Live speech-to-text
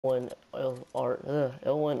one L1 R1,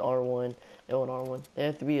 L1 R1. They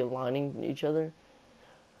have to be aligning each other.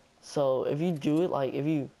 So if you do it like if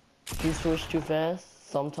you switch too fast,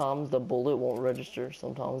 sometimes the bullet won't register.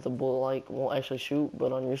 Sometimes the bullet like won't actually shoot,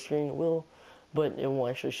 but on your screen it will, but it won't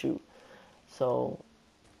actually shoot. So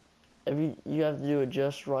if you have to do it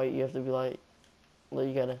just right, you have to be like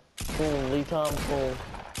you gotta boom, lead time, boom,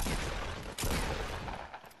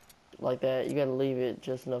 like that. You gotta leave it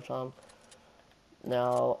just enough time.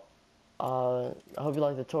 Now, I hope you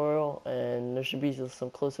like the tutorial, and there should be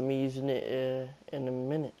some clips of me using it in a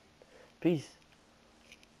minute. Peace.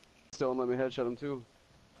 Still let me headshot him too.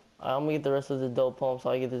 I'm gonna get the rest of the dope pump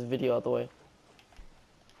so I get this video out the way.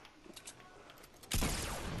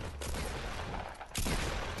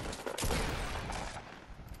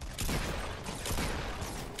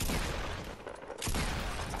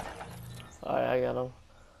 Alright, I got him.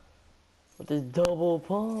 With this double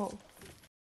pump.